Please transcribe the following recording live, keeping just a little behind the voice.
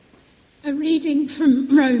A reading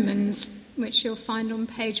from Romans, which you'll find on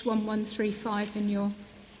page 1135 in your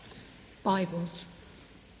Bibles.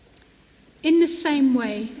 In the same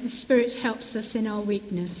way, the Spirit helps us in our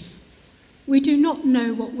weakness. We do not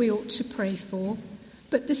know what we ought to pray for,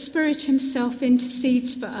 but the Spirit himself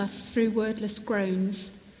intercedes for us through wordless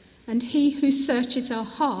groans, and he who searches our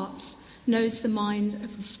hearts knows the mind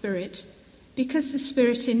of the Spirit, because the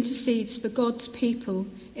Spirit intercedes for God's people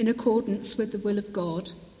in accordance with the will of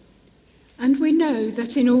God. And we know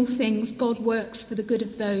that in all things God works for the good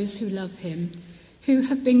of those who love him, who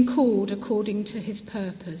have been called according to his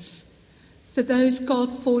purpose. For those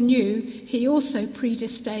God foreknew, he also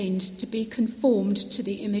predestined to be conformed to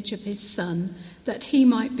the image of his Son, that he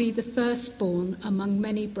might be the firstborn among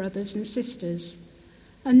many brothers and sisters.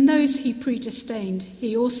 And those he predestined,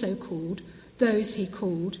 he also called. Those he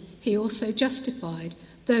called, he also justified.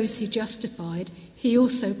 Those he justified, he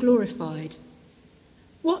also glorified.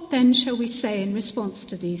 What then shall we say in response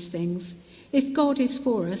to these things? If God is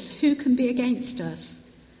for us, who can be against us?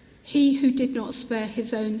 He who did not spare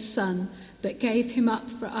his own Son, but gave him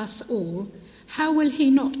up for us all, how will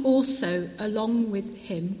he not also, along with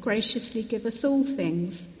him, graciously give us all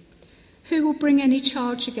things? Who will bring any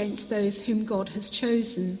charge against those whom God has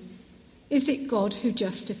chosen? Is it God who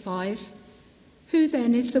justifies? Who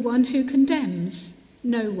then is the one who condemns?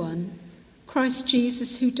 No one. Christ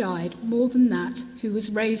Jesus, who died, more than that, who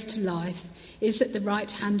was raised to life, is at the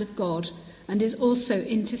right hand of God and is also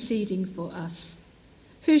interceding for us.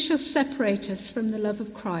 Who shall separate us from the love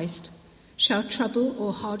of Christ? Shall trouble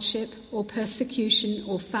or hardship or persecution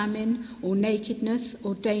or famine or nakedness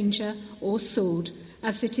or danger or sword,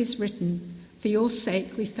 as it is written, for your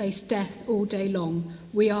sake we face death all day long.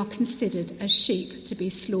 We are considered as sheep to be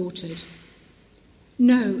slaughtered.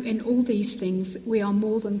 No, in all these things we are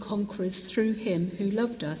more than conquerors through him who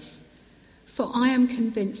loved us. For I am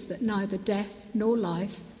convinced that neither death nor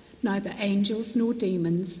life, neither angels nor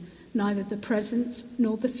demons, neither the present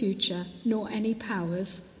nor the future, nor any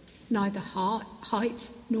powers, neither height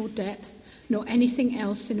nor depth, nor anything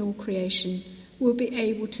else in all creation will be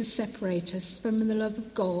able to separate us from the love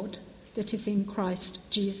of God that is in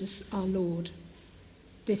Christ Jesus our Lord.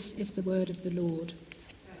 This is the word of the Lord.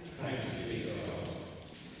 Thanks be to God.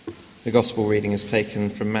 The Gospel reading is taken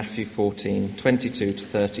from Matthew 14, 22 to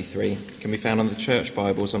 33. It can be found on the Church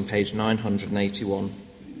Bibles on page 981.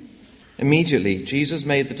 Immediately, Jesus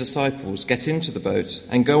made the disciples get into the boat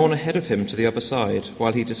and go on ahead of him to the other side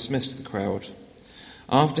while he dismissed the crowd.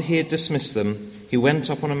 After he had dismissed them, he went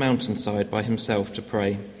up on a mountainside by himself to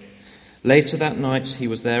pray. Later that night he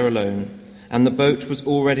was there alone, and the boat was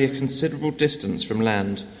already a considerable distance from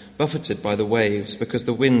land, buffeted by the waves because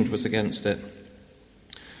the wind was against it.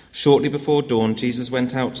 Shortly before dawn, Jesus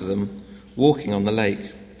went out to them, walking on the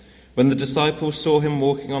lake. When the disciples saw him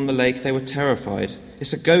walking on the lake, they were terrified.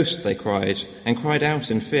 "It's a ghost," they cried, and cried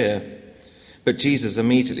out in fear. But Jesus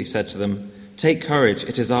immediately said to them, "Take courage,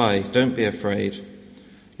 it is I, don't be afraid."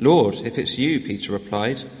 "Lord, if it's you," Peter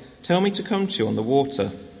replied, "tell me to come to you on the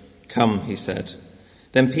water." "Come," he said.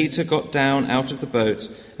 Then Peter got down out of the boat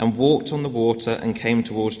and walked on the water and came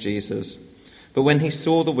towards Jesus. But when he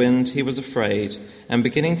saw the wind, he was afraid, and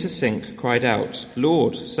beginning to sink, cried out,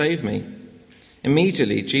 "Lord, save me."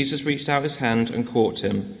 Immediately Jesus reached out his hand and caught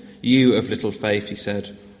him. "You of little faith," he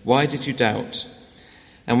said, "why did you doubt?"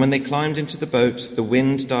 And when they climbed into the boat, the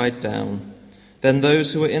wind died down. Then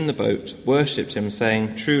those who were in the boat worshipped him,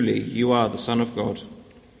 saying, "Truly, you are the Son of God."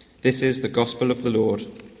 This is the gospel of the Lord.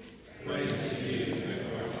 Praise to you,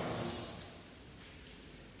 Christ.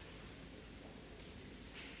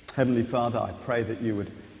 Heavenly Father, I pray that you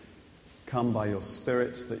would come by your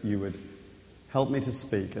Spirit, that you would help me to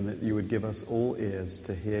speak, and that you would give us all ears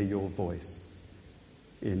to hear your voice.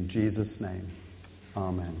 In Jesus' name,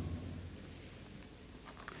 amen.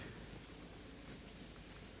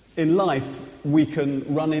 In life, we can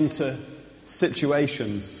run into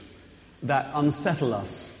situations that unsettle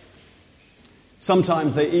us.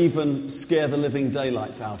 Sometimes they even scare the living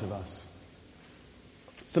daylights out of us.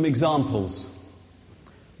 Some examples.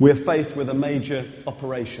 We're faced with a major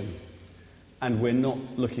operation, and we're not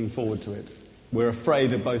looking forward to it. We're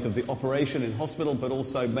afraid of both of the operation in hospital, but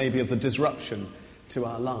also maybe of the disruption to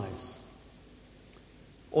our lives.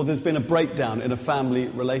 Or there's been a breakdown in a family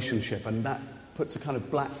relationship, and that puts a kind of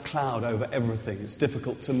black cloud over everything. It's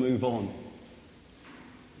difficult to move on.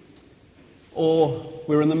 Or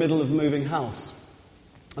we're in the middle of moving house,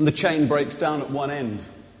 and the chain breaks down at one end,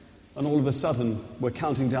 and all of a sudden we're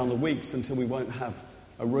counting down the weeks until we won't have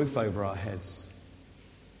a roof over our heads.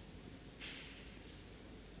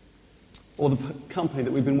 Or the company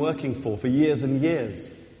that we've been working for years and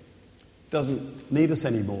years doesn't need us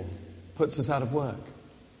anymore. puts us out of work.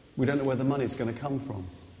 We don't know where the money's going to come from.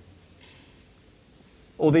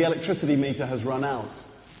 Or the electricity meter has run out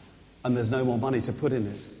and there's no more money to put in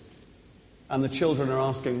it. And the children are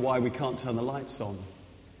asking why we can't turn the lights on,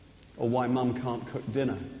 or why mum can't cook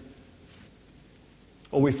dinner.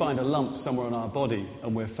 Or we find a lump somewhere on our body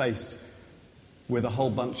and we're faced with a whole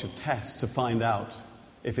bunch of tests to find out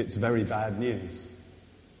if it's very bad news.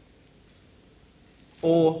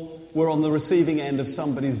 Or we're on the receiving end of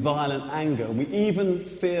somebody's violent anger and we even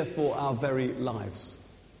fear for our very lives.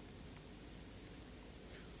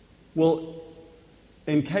 Well,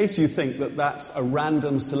 in case you think that that's a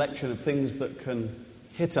random selection of things that can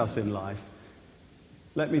hit us in life,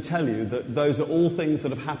 let me tell you that those are all things that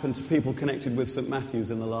have happened to people connected with St. Matthew's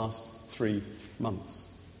in the last 3 months.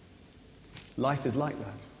 Life is like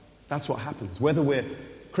that. That's what happens. Whether we're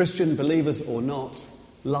Christian believers or not,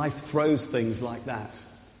 life throws things like that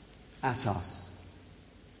at us.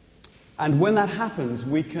 And when that happens,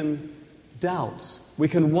 we can doubt. We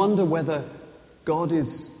can wonder whether God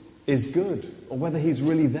is good or whether he's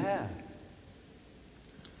really there.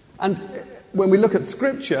 And when we look at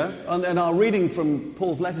Scripture and our reading from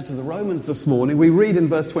Paul's letter to the Romans this morning, we read in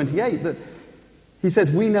verse 28 that he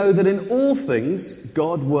says, "We know that in all things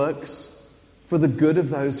God works for the good of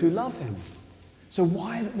those who love him." So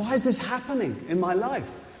why is this happening in my life?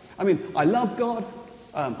 I mean, I love God.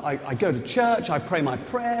 I go to church. I pray my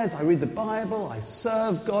prayers. I read the Bible. I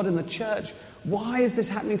serve God in the church. Why is this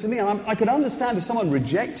happening to me? And I could understand if someone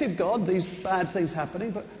rejected God, these bad things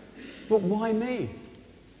happening, but why me?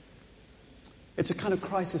 It's a kind of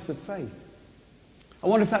crisis of faith. I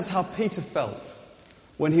wonder if that's how Peter felt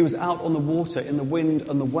when he was out on the water in the wind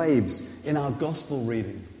and the waves in our gospel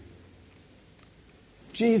reading.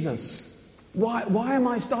 Jesus, why am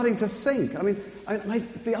I starting to sink? I mean,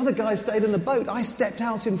 the other guy stayed in the boat. I stepped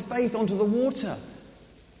out in faith onto the water.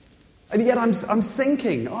 And yet I'm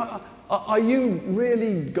sinking. Are you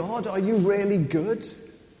really God? Are you really good?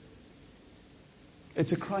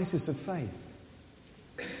 It's a crisis of faith.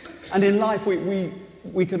 And in life,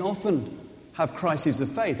 we can often have crises of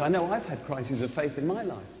faith. I know I've had crises of faith in my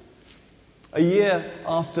life. A year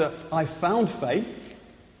after I found faith,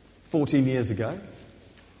 14 years ago,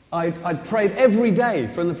 I'd prayed every day.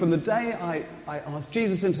 From the day I asked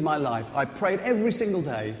Jesus into my life, I prayed every single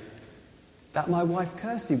day that my wife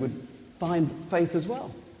Kirsty would find faith as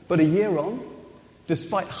well. But a year on,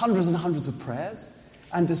 despite hundreds and hundreds of prayers,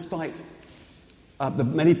 and despite the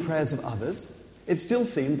many prayers of others, it still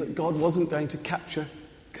seemed that God wasn't going to capture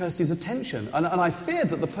Kirsty's attention. And I feared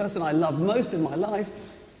that the person I loved most in my life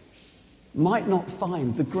might not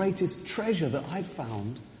find the greatest treasure that I'd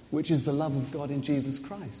found, which is the love of God in Jesus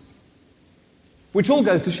Christ. Which all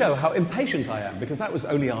goes to show how impatient I am, because that was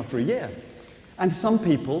only after a year. And some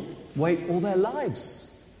people wait all their lives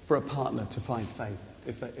for a partner to find faith,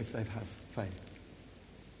 if they have faith.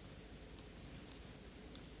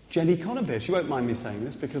 Jenny Conabeer, she won't mind me saying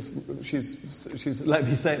this because she's let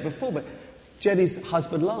me say it before, but Jenny's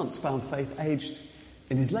husband Lance found faith aged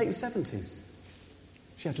in his late 70s.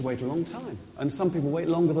 She had to wait a long time. And some people wait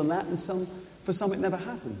longer than that, and for some it never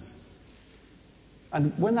happens.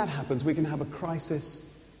 And when that happens, we can have a crisis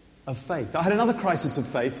of faith. I had another crisis of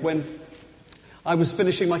faith when I was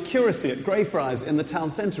finishing my curacy at Greyfriars in the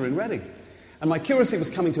town centre in Reading. And my curacy was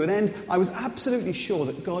coming to an end. I was absolutely sure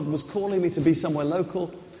that God was calling me to be somewhere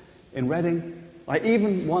local in Reading. I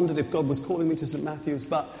even wondered if God was calling me to St. Matthew's,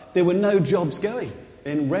 but there were no jobs going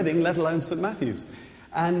in Reading, let alone St. Matthew's.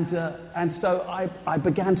 And so I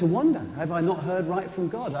began to wonder, have I not heard right from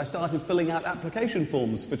God? I started filling out application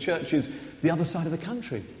forms for churches the other side of the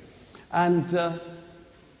country. But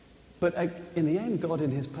in the end, God,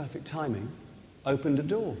 in his perfect timing, opened a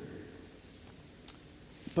door.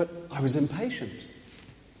 But I was impatient,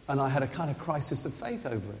 and I had a kind of crisis of faith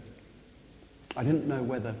over it. I didn't know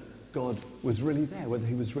whether God was really there, whether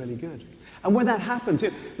he was really good. And when that happens,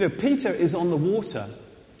 Peter is on the water,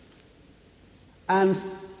 and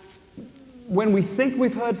when we think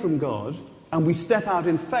we've heard from God, and we step out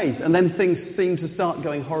in faith, and then things seem to start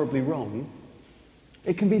going horribly wrong,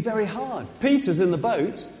 it can be very hard. Peter's in the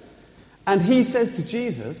boat, and he says to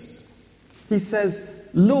Jesus, he says,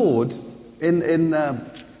 Lord, in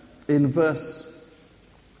verse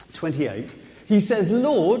 28, he says,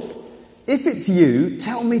 Lord, if it's you,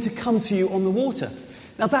 tell me to come to you on the water.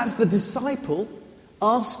 Now that's the disciple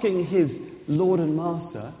asking his Lord and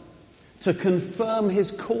Master to confirm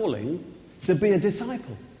his calling to be a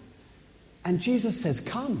disciple. And Jesus says,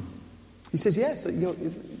 come. He says, yes,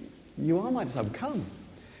 you are my disciple, come.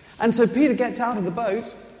 And so Peter gets out of the boat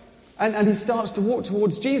and he starts to walk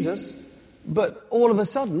towards Jesus, but all of a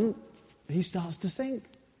sudden he starts to sink.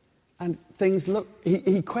 And things look,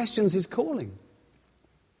 he questions his calling.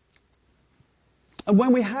 And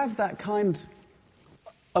when we have that kind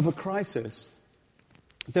of a crisis,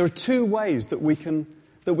 there are two ways that we can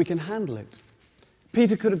handle it.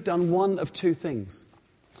 Peter could have done one of two things.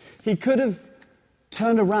 He could have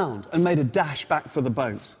turned around and made a dash back for the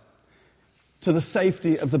boat, to the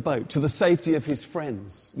safety of the boat, to the safety of his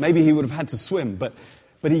friends. Maybe he would have had to swim, but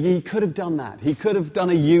he could have done that. He could have done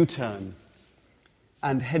a U-turn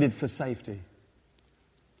and headed for safety.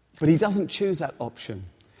 But he doesn't choose that option.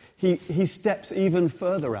 He steps even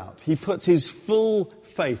further out. He puts his full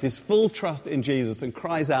faith, his full trust in Jesus and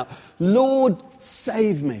cries out, "Lord,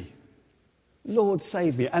 save me. Lord,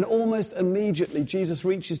 save me." And almost immediately, Jesus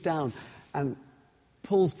reaches down and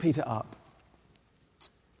pulls Peter up.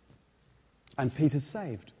 And Peter's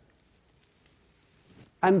saved.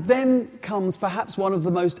 And then comes perhaps one of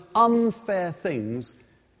the most unfair things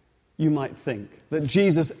you might think that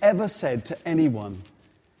Jesus ever said to anyone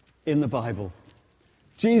in the Bible.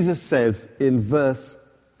 Jesus says in verse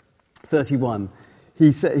 31,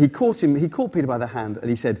 he caught Peter by the hand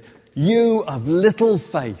and he said, "You of little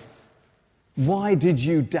faith, why did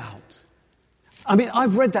you doubt?" I mean,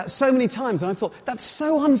 I've read that so many times and I thought, that's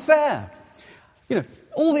so unfair. You know,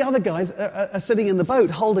 all the other guys are sitting in the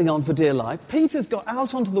boat holding on for dear life. Peter's got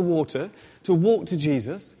out onto the water to walk to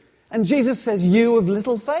Jesus, and Jesus says, "You of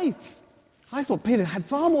little faith." I thought Peter had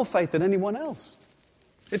far more faith than anyone else.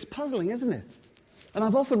 It's puzzling, isn't it? And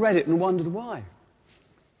I've often read it and wondered why.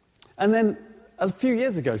 And then a few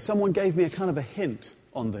years ago, someone gave me a kind of a hint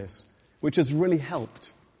on this, which has really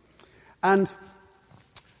helped. And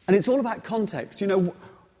it's all about context. You know,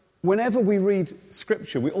 whenever we read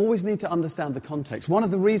Scripture, we always need to understand the context. One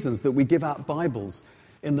of the reasons that we give out Bibles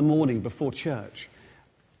in the morning before church,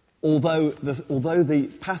 although the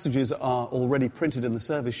passages are already printed in the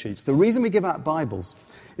service sheets, the reason we give out Bibles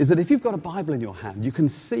is that if you've got a Bible in your hand, you can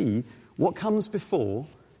see what comes before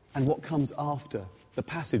and what comes after the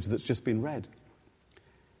passage that's just been read.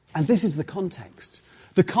 And this is the context.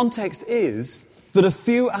 The context is that a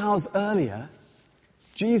few hours earlier,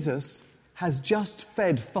 Jesus has just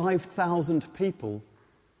fed 5,000 people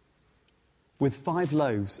with 5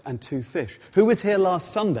 loaves and 2 fish. Who was here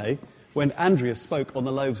last Sunday when Andrea spoke on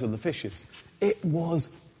the loaves and the fishes? It was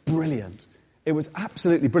brilliant. It was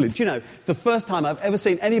absolutely brilliant. Do you know, it's the first time I've ever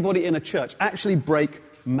seen anybody in a church actually break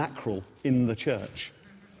mackerel in the church.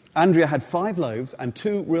 Andrea had 5 loaves and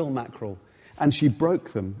 2 real mackerel, and she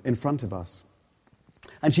broke them in front of us.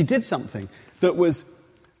 And she did something that was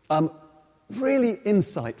really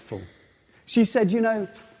insightful. She said, you know,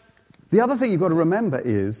 the other thing you've got to remember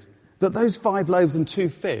is that those 5 loaves and 2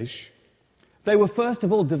 fish, they were first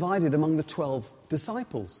of all divided among the 12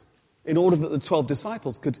 disciples, in order that the 12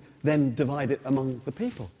 disciples could then divide it among the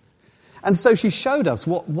people. And so she showed us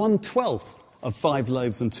what 1/12 of 5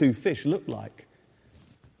 loaves and 2 fish looked like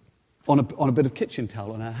on a bit of kitchen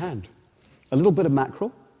towel on her hand. A little bit of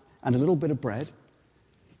mackerel and a little bit of bread.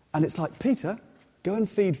 And it's like, Peter, go and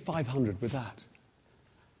feed 500 with that.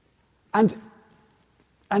 And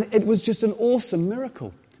it was just an awesome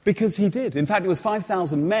miracle, because he did. In fact, it was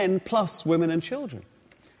 5,000 men plus women and children.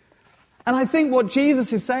 And I think what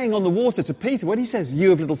Jesus is saying on the water to Peter, when he says,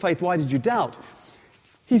 "You of little faith, why did you doubt?"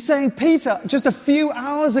 He's saying, Peter, just a few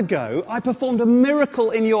hours ago, I performed a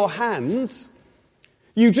miracle in your hands.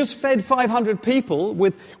 You just fed 500 people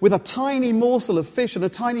with a tiny morsel of fish and a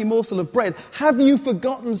tiny morsel of bread. Have you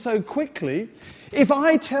forgotten so quickly? If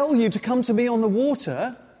I tell you to come to me on the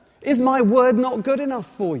water, is my word not good enough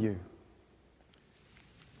for you?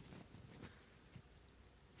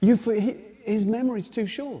 His memory's too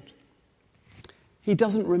short. He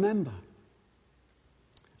doesn't remember.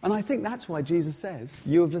 And I think that's why Jesus says,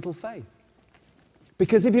 "You of little faith."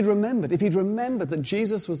 Because if he'd remembered that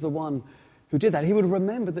Jesus was the one who did that, he would have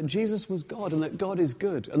remembered that Jesus was God and that God is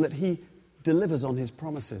good and that he delivers on his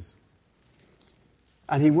promises.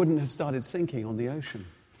 And he wouldn't have started sinking on the ocean.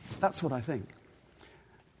 That's what I think.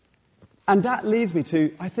 And that leads me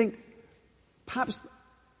to, I think, perhaps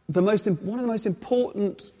one of the most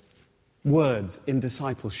important words in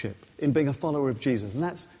discipleship, in being a follower of Jesus, and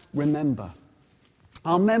that's remember.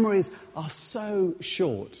 Our memories are so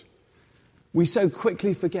short. We so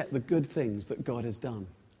quickly forget the good things that God has done.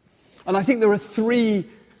 And I think there are 3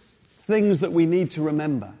 things that we need to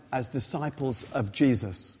remember as disciples of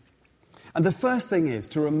Jesus. And the first thing is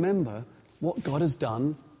to remember what God has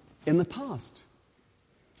done in the past.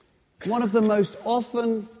 One of the most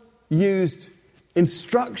often used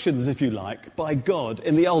instructions, if you like, by God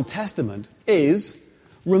in the Old Testament is,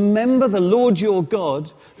 remember the Lord your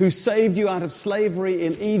God who saved you out of slavery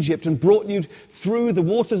in Egypt and brought you through the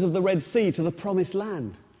waters of the Red Sea to the promised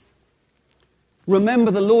land. Remember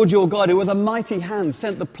the Lord your God, who with a mighty hand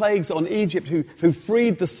sent the plagues on Egypt, who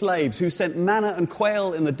freed the slaves, who sent manna and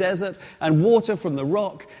quail in the desert and water from the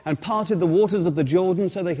rock and parted the waters of the Jordan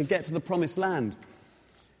so they could get to the promised land.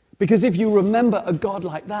 Because if you remember a God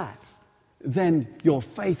like that, then your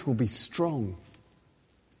faith will be strong.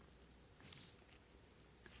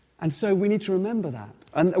 And so we need to remember that.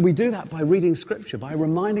 And we do that by reading Scripture, by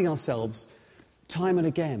reminding ourselves time and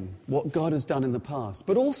again what God has done in the past,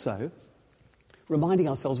 but also reminding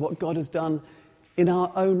ourselves what God has done in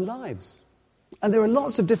our own lives. And there are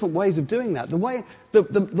lots of different ways of doing that. The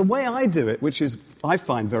way I do it, which is I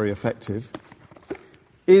find very effective,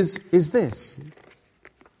 is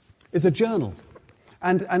a journal.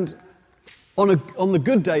 And on the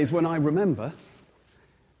good days when I remember,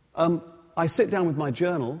 I sit down with my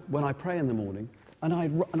journal when I pray in the morning, and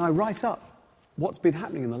I write up what's been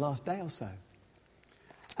happening in the last day or so.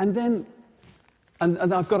 And then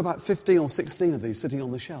And I've got about 15 or 16 of these sitting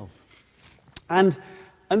on the shelf. And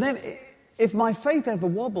then if my faith ever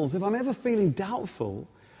wobbles, if I'm ever feeling doubtful,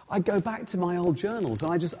 I go back to my old journals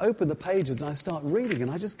and I just open the pages and I start reading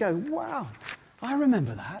and I just go, wow, I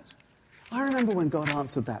remember that. I remember when God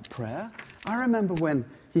answered that prayer. I remember when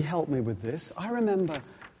he helped me with this. I remember.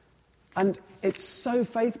 And it's so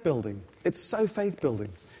faith-building. It's so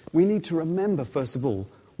faith-building. We need to remember, first of all,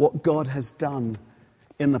 what God has done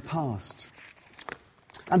in the past.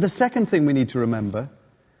 And the second thing we need to remember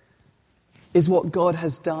is what God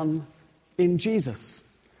has done in Jesus.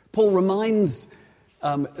 Paul reminds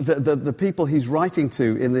the people he's writing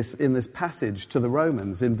to in this passage to the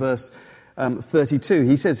Romans in verse 32.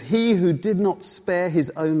 He says, "He who did not spare his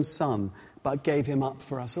own son, but gave him up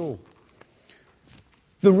for us all."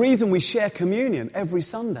 The reason we share communion every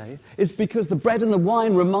Sunday is because the bread and the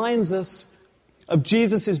wine reminds us of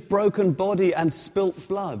Jesus' broken body and spilt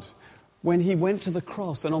blood. When he went to the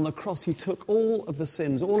cross, and on the cross he took all of the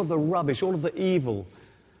sins, all of the rubbish, all of the evil,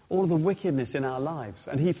 all of the wickedness in our lives,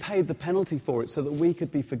 and he paid the penalty for it so that we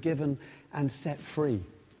could be forgiven and set free.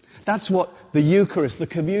 That's what the Eucharist, the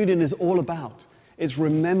communion, is all about. It's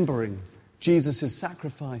remembering Jesus'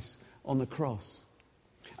 sacrifice on the cross.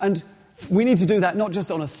 And we need to do that not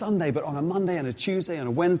just on a Sunday, but on a Monday and a Tuesday and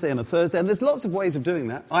a Wednesday and a Thursday. And there's lots of ways of doing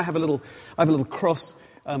that. I have a little cross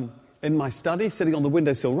in my study, sitting on the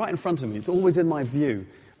windowsill right in front of me. It's always in my view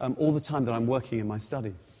all the time that I'm working in my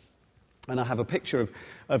study. And I have a picture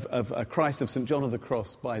of a Christ of St. John of the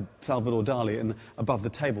Cross by Salvador Dali above the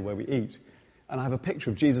table where we eat. And I have a picture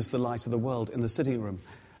of Jesus, the light of the world, in the sitting room.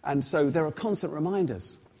 And so there are constant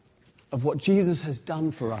reminders of what Jesus has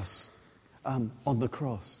done for us on the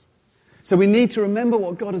cross. So we need to remember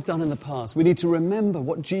what God has done in the past. We need to remember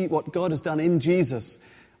what God has done in Jesus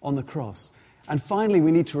on the cross. And finally,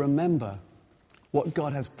 we need to remember what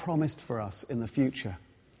God has promised for us in the future.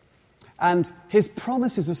 And his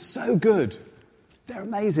promises are so good. They're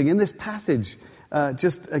amazing. In this passage,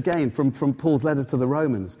 just again from Paul's letter to the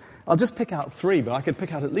Romans, I'll just pick out 3, but I could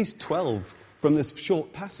pick out at least 12 from this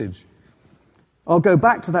short passage. I'll go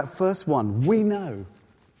back to that first one. We know,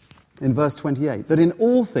 in verse 28, that in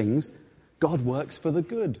all things God works for the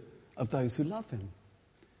good of those who love him.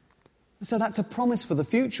 So that's a promise for the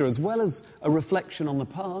future as well as a reflection on the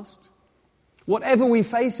past. Whatever we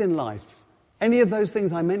face in life, any of those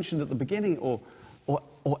things I mentioned at the beginning or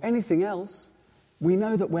anything else, we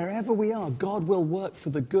know that wherever we are, God will work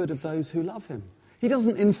for the good of those who love him. He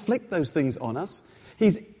doesn't inflict those things on us.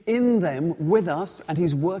 He's in them with us, and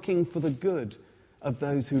he's working for the good of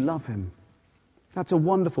those who love him. That's a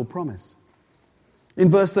wonderful promise.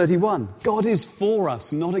 In verse 31, God is for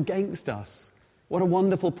us, not against us. What a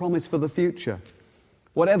wonderful promise for the future.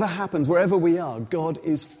 Whatever happens, wherever we are, God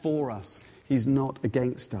is for us. He's not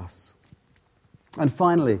against us. And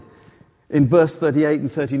finally, in verse 38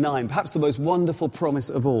 and 39, perhaps the most wonderful promise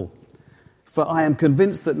of all. For I am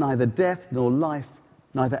convinced that neither death nor life,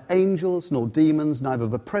 neither angels nor demons, neither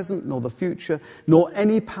the present nor the future, nor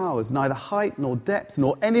any powers, neither height nor depth,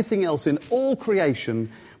 nor anything else in all creation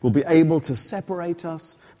will be able to separate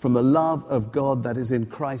us from the love of God that is in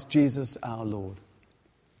Christ Jesus our Lord.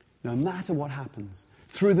 No matter what happens,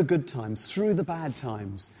 through the good times, through the bad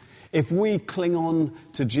times, if we cling on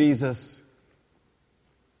to Jesus,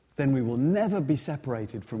 then we will never be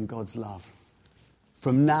separated from God's love.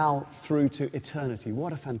 From now through to eternity.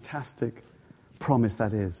 What a fantastic promise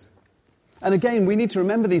that is. And again, we need to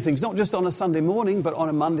remember these things, not just on a Sunday morning, but on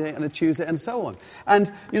a Monday and a Tuesday and so on.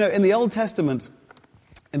 And, in the Old Testament,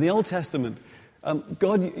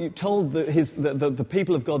 God you told the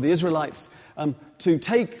people of God, the Israelites, to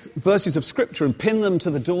take verses of Scripture and pin them to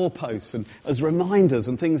the doorposts and as reminders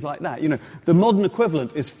and things like that. You know, the modern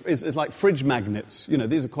equivalent is like fridge magnets. You know,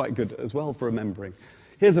 these are quite good as well for remembering.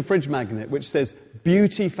 Here's a fridge magnet which says,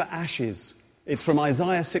 "Beauty for ashes." It's from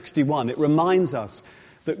Isaiah 61. It reminds us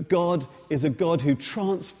that God is a God who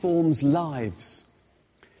transforms lives.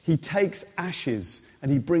 He takes ashes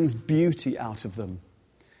and he brings beauty out of them.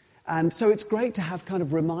 And so it's great to have kind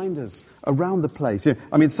of reminders around the place. Yeah,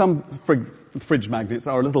 I mean, some fridge magnets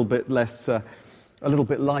are a little bit lighter.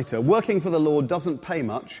 Working for the Lord doesn't pay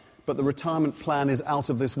much, but the retirement plan is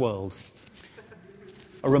out of this world.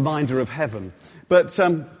 A reminder of heaven. But,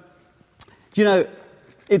 you know,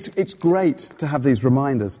 it's great to have these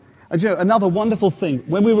reminders. And, you know, another wonderful thing,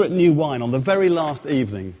 when we were at New Wine, on the very last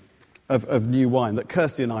evening of New Wine, that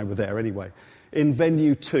Kirsty and I were there anyway, in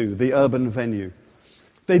Venue 2, the urban venue,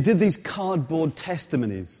 they did these cardboard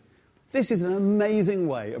testimonies. This is an amazing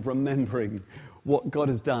way of remembering what God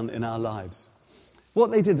has done in our lives.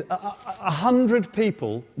 What they did, 100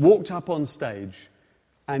 people walked up on stage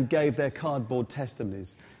and gave their cardboard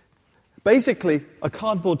testimonies. Basically, a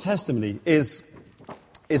cardboard testimony is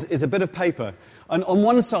a bit of paper. And on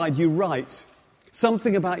one side you write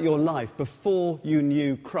something about your life before you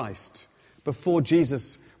knew Christ, before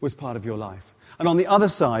Jesus was part of your life. And on the other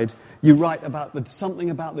side, you write about something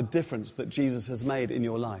about the difference that Jesus has made in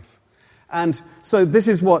your life. And so this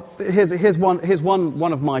is here's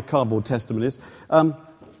one of my cardboard testimonies.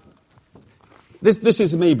 This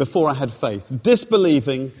is me before I had faith.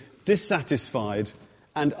 Disbelieving, dissatisfied,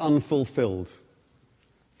 and unfulfilled.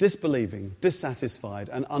 Disbelieving, dissatisfied,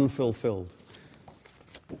 and unfulfilled.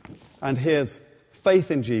 And here's faith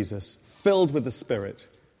in Jesus, filled with the Spirit,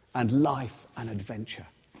 and life and adventure.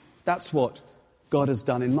 That's what God has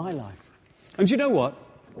done in my life. And you know what?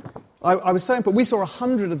 I was saying, but we saw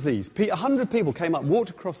 100 of these. 100 people came up, walked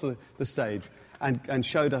across the stage, and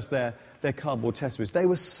showed us their cardboard testimonies. They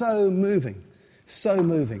were so moving, so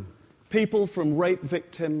moving. People from rape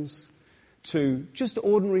victims to just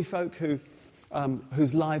ordinary folk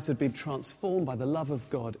whose lives had been transformed by the love of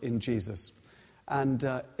God in Jesus. And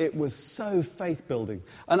it was so faith-building.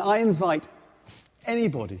 And I invite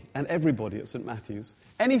anybody and everybody at St. Matthew's,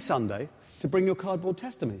 any Sunday, to bring your cardboard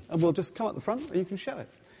testimony. And we'll just come at the front and you can show it.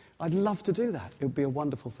 I'd love to do that. It would be a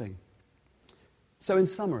wonderful thing. So in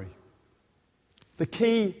summary, the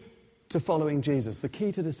key to following Jesus, the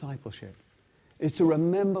key to discipleship, is to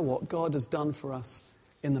remember what God has done for us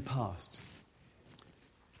in the past,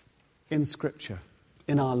 in Scripture,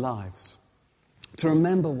 in our lives. To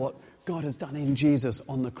remember what God has done in Jesus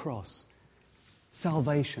on the cross.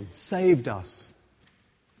 Salvation, saved us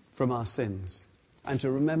from our sins. And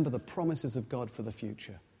to remember the promises of God for the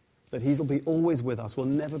future. That He will be always with us, will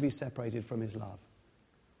never be separated from His love.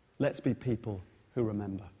 Let's be people who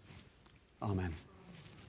remember. Amen.